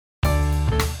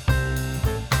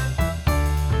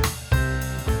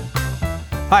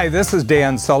Hi, this is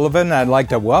Dan Sullivan. I'd like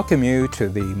to welcome you to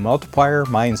the Multiplier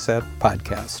Mindset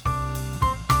Podcast.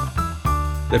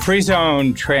 The Free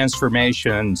Zone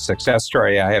Transformation success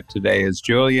story I have today is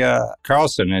Julia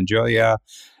Carlson. And Julia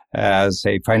has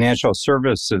a financial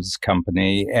services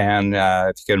company. And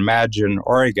if you can imagine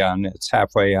Oregon, it's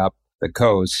halfway up the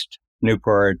coast,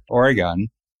 Newport, Oregon.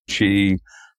 She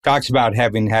talks about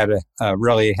having had a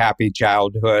really happy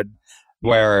childhood,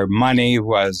 where money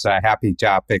was a happy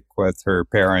topic with her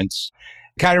parents.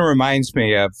 Kind of reminds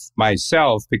me of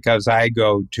myself because I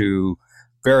go to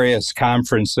various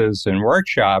conferences and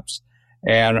workshops,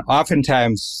 and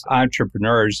oftentimes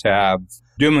entrepreneurs have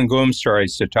doom and gloom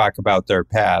stories to talk about their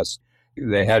past.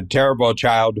 They had terrible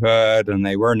childhood and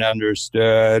they weren't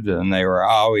understood and they were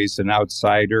always an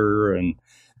outsider and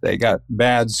they got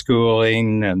bad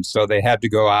schooling, and so they had to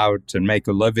go out and make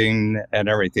a living and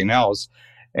everything else.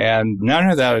 And none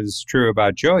of that is true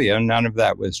about Julia. None of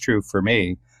that was true for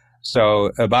me.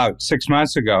 So about 6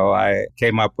 months ago, I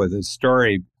came up with a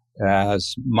story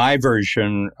as my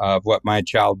version of what my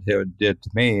childhood did to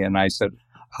me. And I said,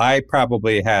 I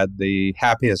probably had the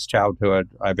happiest childhood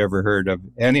I've ever heard of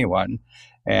anyone.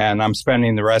 And I'm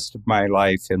spending the rest of my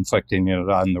life inflicting it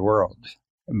on the world.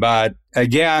 But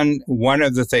again, one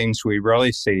of the things we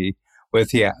really see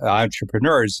with the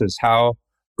entrepreneurs is how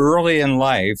early in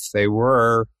life, they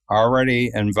were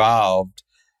already involved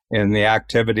in the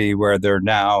activity where they're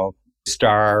now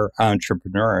star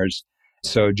entrepreneurs.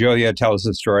 So Julia tells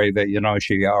the story that,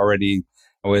 she already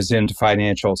was into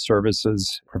financial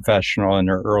services professional in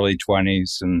her early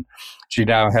 20s. And she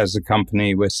now has a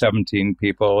company with 17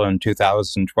 people. And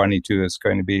 2022 is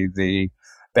going to be the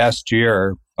best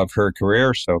year of her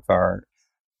career so far.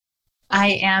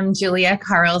 I am Julia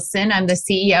Carlson. I'm the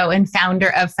CEO and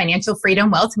founder of Financial Freedom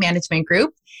Wealth Management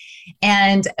Group.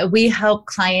 And we help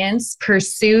clients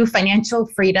pursue financial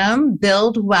freedom,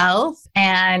 build wealth,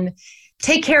 and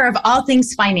take care of all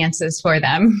things finances for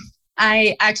them.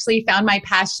 I actually found my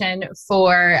passion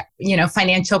for,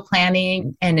 financial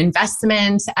planning and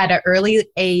investments at an early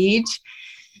age.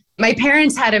 My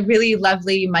parents had a really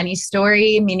lovely money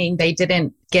story, meaning they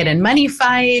didn't get in money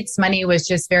fights. Money was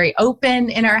just very open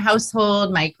in our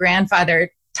household. My grandfather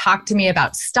talked to me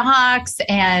about stocks,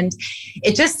 and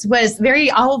it just was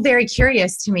all very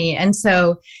curious to me. And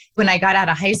so when I got out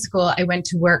of high school, I went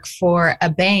to work for a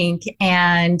bank,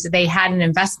 and they had an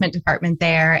investment department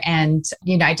there. And,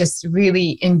 I just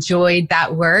really enjoyed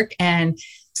that work and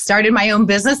started my own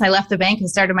business. I left the bank and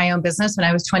started my own business when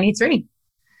I was 23.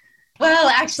 Well,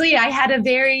 actually, I had a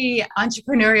very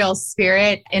entrepreneurial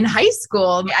spirit in high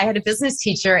school. I had a business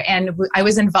teacher, and I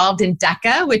was involved in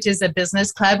DECA, which is a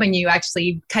business club, and you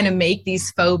actually kind of make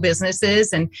these faux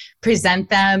businesses and present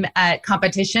them at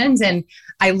competitions. And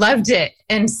I loved it.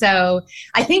 And so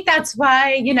I think that's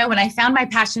why, when I found my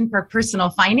passion for personal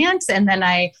finance, and then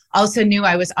I also knew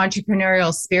I was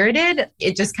entrepreneurial spirited,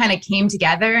 it just kind of came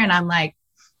together. And I'm like,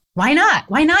 why not?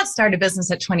 Why not start a business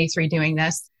at 23 doing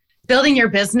this? Building your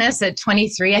business at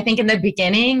 23, I think in the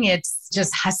beginning, it's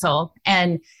just hustle.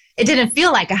 And it didn't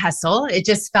feel like a hustle. It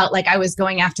just felt like I was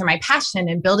going after my passion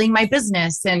and building my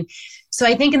business. And so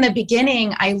I think in the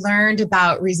beginning, I learned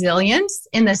about resilience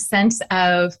in the sense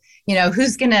of,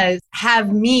 who's going to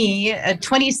have me, a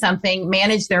 20-something,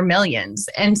 manage their millions.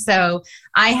 And so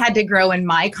I had to grow in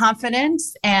my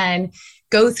confidence and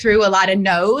go through a lot of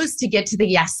no's to get to the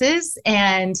yeses,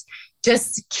 and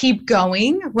just keep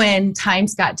going when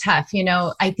times got tough.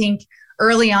 I think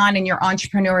early on in your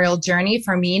entrepreneurial journey,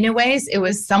 for me, in ways, it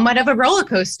was somewhat of a roller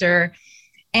coaster.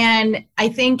 And I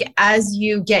think as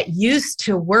you get used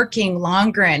to working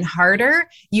longer and harder,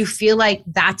 you feel like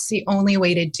that's the only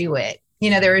way to do it.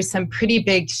 There were some pretty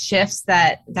big shifts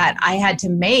that I had to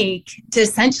make to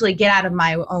essentially get out of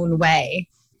my own way.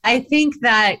 I think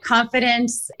that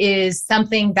confidence is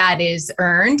something that is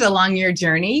earned along your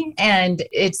journey. And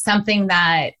it's something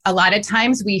that a lot of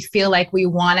times we feel like we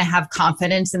want to have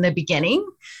confidence in the beginning,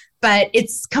 but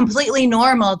it's completely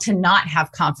normal to not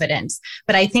have confidence.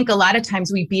 But I think a lot of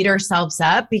times we beat ourselves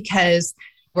up because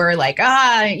we're like,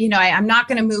 I'm not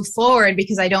going to move forward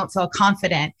because I don't feel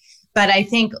confident. But I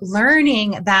think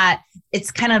learning that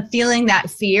it's kind of feeling that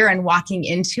fear and walking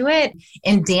into it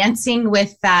and dancing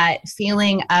with that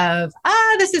feeling of,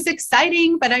 this is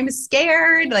exciting, but I'm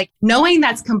scared. Like knowing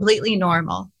that's completely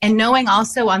normal, and knowing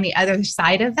also on the other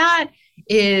side of that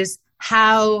is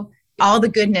how all the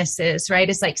goodness is, right?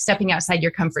 It's like stepping outside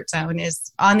your comfort zone.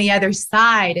 Is on the other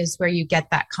side is where you get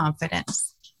that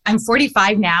confidence. I'm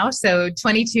 45 now, so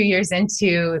 22 years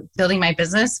into building my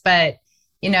business, but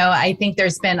I think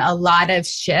there's been a lot of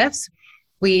shifts.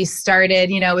 We started,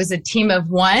 it was a team of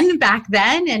one back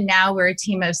then, and now we're a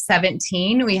team of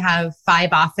 17. We have 5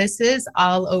 offices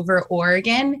all over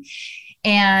Oregon.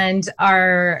 And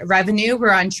our revenue,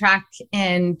 we're on track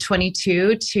in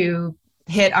 22 to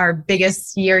hit our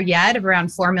biggest year yet of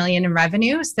around 4 million in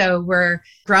revenue. So we're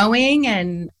growing.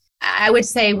 And I would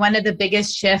say one of the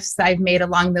biggest shifts I've made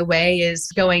along the way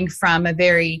is going from a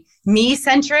very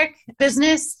me-centric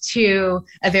business to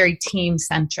a very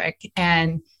team-centric.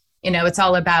 And, it's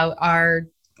all about our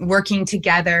working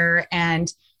together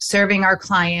and serving our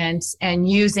clients and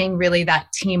using really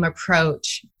that team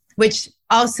approach, which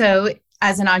also,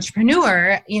 as an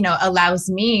entrepreneur,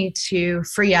 allows me to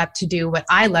free up to do what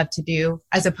I love to do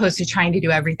as opposed to trying to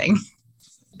do everything.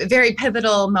 A very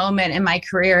pivotal moment in my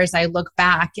career as I look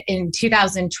back in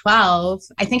 2012,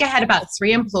 I think I had about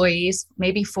 3 employees,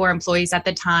 maybe 4 employees at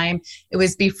the time. It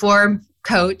was before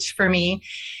Coach for me.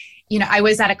 I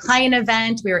was at a client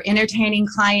event, we were entertaining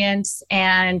clients,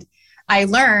 and I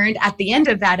learned at the end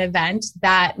of that event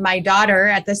that my daughter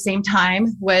at the same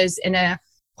time was in a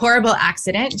horrible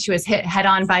accident. She was hit head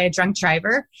on by a drunk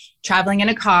driver traveling in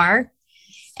a car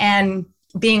and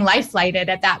being life flighted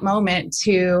at that moment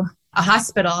to a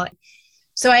hospital.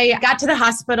 So I got to the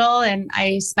hospital and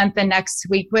I spent the next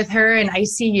week with her in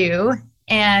ICU.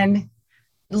 And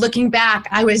looking back,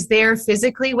 I was there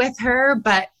physically with her,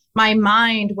 but my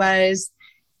mind was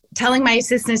telling my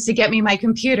assistants to get me my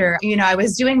computer. I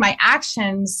was doing my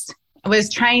actions. I was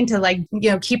trying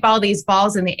to keep all these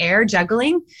balls in the air,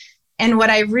 juggling. And what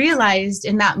I realized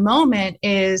in that moment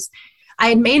is I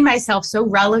had made myself so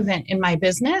relevant in my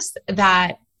business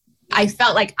that I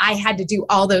felt like I had to do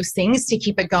all those things to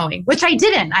keep it going, which I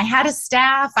didn't. I had a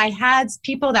staff, I had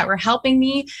people that were helping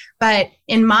me, but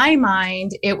in my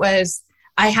mind, it was,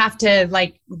 I have to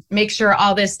make sure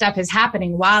all this stuff is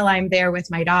happening while I'm there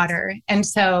with my daughter. And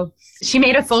so she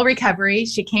made a full recovery.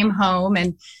 She came home,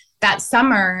 and that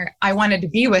summer I wanted to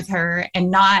be with her and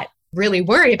not really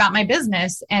worry about my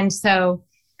business. And so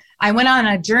I went on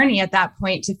a journey at that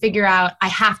point to figure out I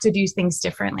have to do things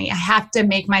differently. I have to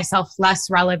make myself less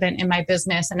relevant in my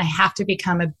business, and I have to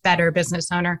become a better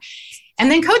business owner. And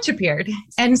then Coach appeared.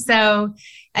 And so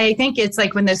I think it's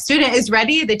like when the student is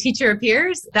ready, the teacher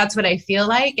appears. That's what I feel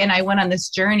like. And I went on this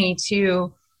journey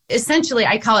to essentially,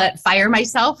 I call it fire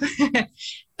myself,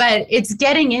 but it's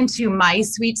getting into my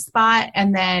sweet spot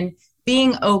and then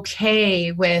being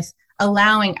okay with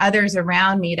allowing others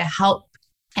around me to help.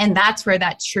 And that's where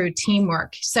that true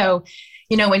teamwork. So,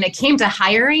 when it came to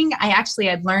hiring, I actually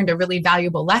had learned a really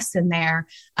valuable lesson there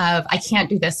of I can't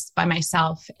do this by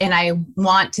myself. And I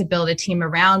want to build a team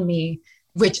around me,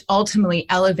 which ultimately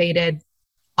elevated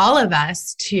all of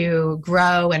us to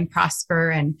grow and prosper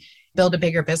and build a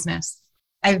bigger business.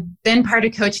 I've been part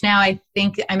of Coach now. I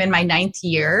think I'm in my 9th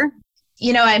year.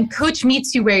 And Coach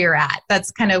meets you where you're at.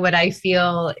 That's kind of what I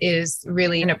feel is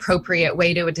really an appropriate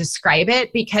way to describe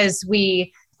it, because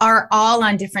we are all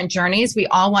on different journeys. We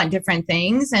all want different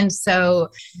things. And so,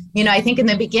 I think in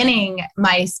the beginning,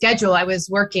 my schedule, I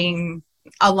was working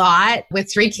a lot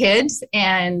with 3 kids,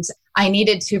 and I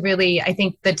needed to really, I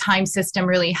think the time system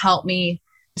really helped me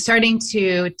starting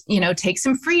to, take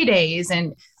some free days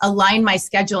and align my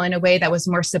schedule in a way that was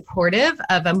more supportive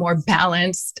of a more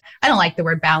balanced, I don't like the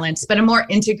word balance, but a more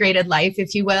integrated life,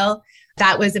 if you will.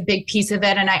 That was a big piece of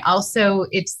it. And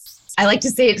I like to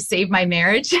say it saved my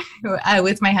marriage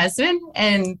with my husband.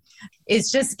 And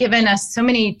it's just given us so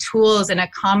many tools and a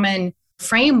common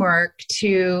framework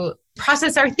to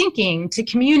process our thinking, to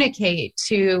communicate,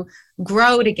 to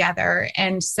grow together.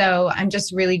 And so I'm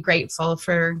just really grateful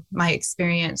for my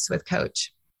experience with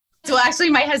Coach. So actually,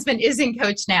 my husband is in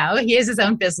Coach now. He has his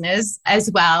own business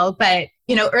as well. But,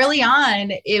 early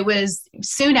on, it was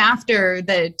soon after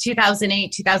the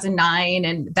 2008, 2009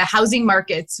 and the housing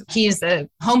markets. He's a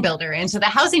home builder. And so the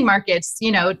housing markets,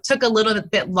 took a little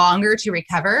bit longer to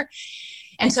recover.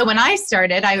 And so when I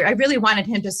started, I really wanted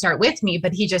him to start with me,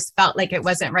 but he just felt like it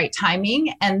wasn't right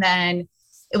timing. And then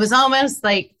it was almost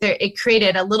like it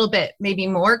created a little bit maybe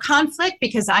more conflict,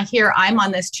 because I'm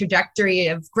on this trajectory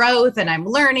of growth and I'm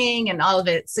learning and all of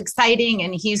it's exciting.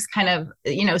 And he's kind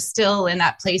of, still in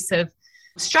that place of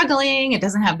struggling. It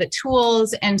doesn't have the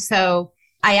tools. And so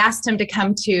I asked him to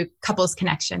come to Couples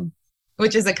Connection,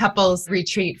 which is a couples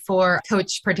retreat for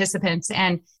Coach participants.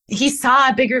 And he saw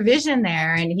a bigger vision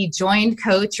there, and he joined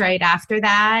Coach right after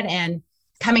that. And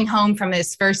coming home from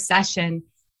his first session,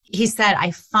 he said,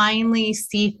 I finally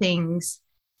see things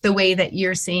the way that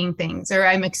you're seeing things, or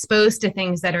I'm exposed to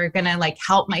things that are going to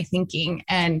help my thinking.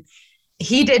 And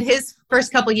he did his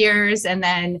first couple years. And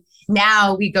then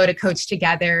now we go to Coach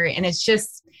together, and it's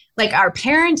just our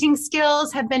parenting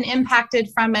skills have been impacted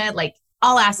from it.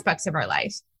 all aspects of our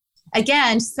life.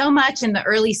 Again, so much in the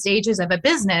early stages of a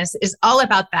business is all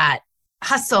about that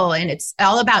hustle, and it's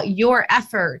all about your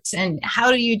effort and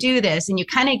how do you do this? And you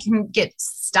kind of can get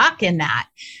stuck in that,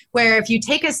 where if you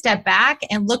take a step back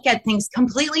and look at things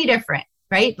completely different,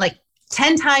 right? Like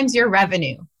 10 times your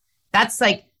revenue, that's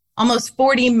like almost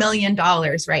 $40 million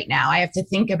right now. I have to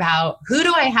think about who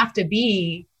do I have to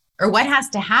be or what has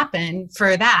to happen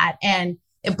for that. And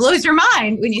it blows your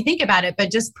mind when you think about it,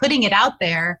 but just putting it out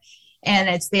there. And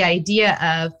it's the idea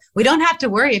of we don't have to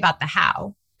worry about the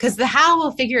how, because the how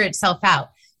will figure itself out.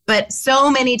 But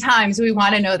so many times we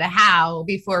want to know the how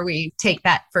before we take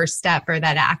that first step or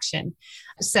that action.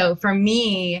 So for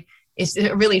me, it's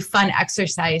a really fun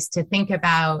exercise to think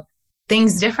about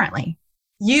things differently.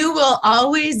 You will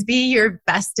always be your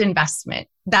best investment.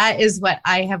 That is what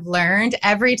I have learned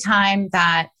every time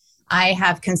that I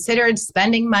have considered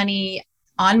spending money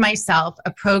on myself,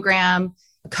 a program,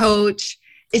 a coach.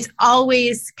 It's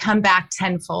always come back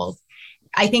tenfold.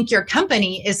 I think your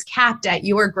company is capped at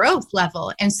your growth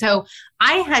level. And so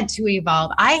I had to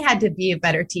evolve. I had to be a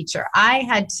better teacher. I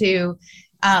had to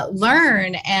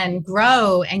learn and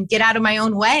grow and get out of my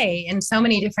own way in so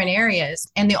many different areas.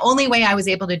 And the only way I was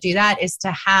able to do that is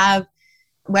to have,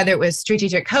 whether it was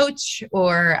strategic coach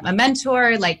or a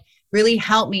mentor, like really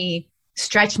help me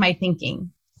stretch my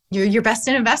thinking. You're your best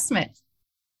investment.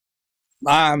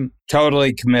 I'm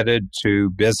totally committed to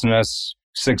business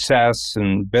success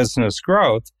and business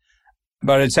growth,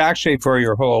 but it's actually for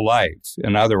your whole life.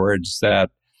 In other words,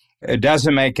 that it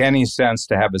doesn't make any sense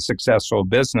to have a successful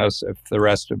business if the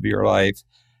rest of your life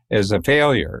is a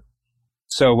failure.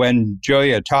 So when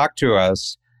Julia talked to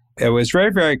us, it was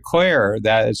very, very clear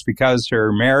that it's because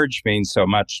her marriage means so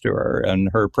much to her and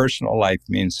her personal life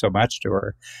means so much to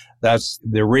her. That's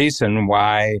the reason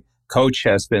why Coach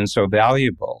has been so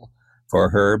valuable for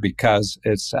her, because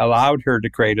it's allowed her to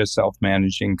create a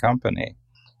self-managing company.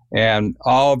 And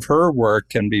all of her work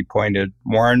can be pointed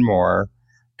more and more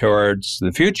towards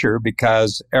the future,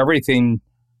 because everything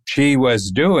she was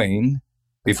doing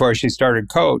before she started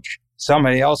Coach,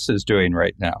 somebody else is doing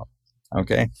right now.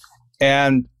 Okay.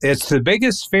 And it's the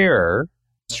biggest fear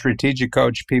strategic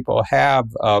coach people have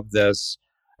of this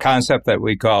concept that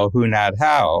we call who, not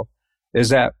how, is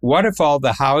that what if all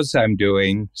the hows I'm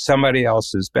doing, somebody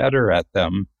else is better at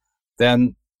them,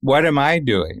 then what am I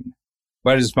doing?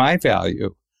 What is my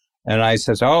value? And I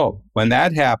says, oh, when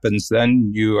that happens,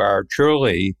 then you are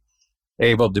truly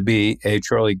able to be a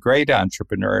truly great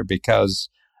entrepreneur, because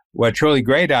what truly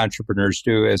great entrepreneurs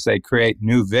do is they create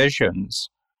new visions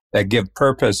that give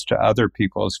purpose to other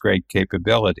people's great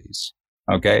capabilities.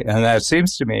 Okay. And that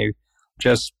seems to me,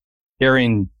 just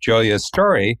hearing Julia's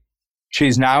story,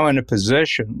 she's now in a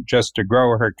position just to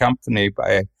grow her company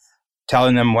by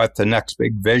telling them what the next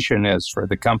big vision is for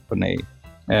the company.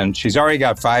 And she's already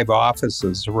got 5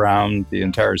 offices around the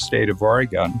entire state of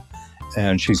Oregon,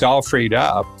 and she's all freed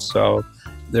up. So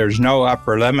there's no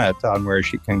upper limit on where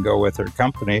she can go with her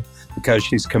company, because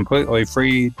she's completely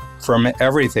free from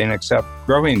everything except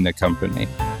growing the company.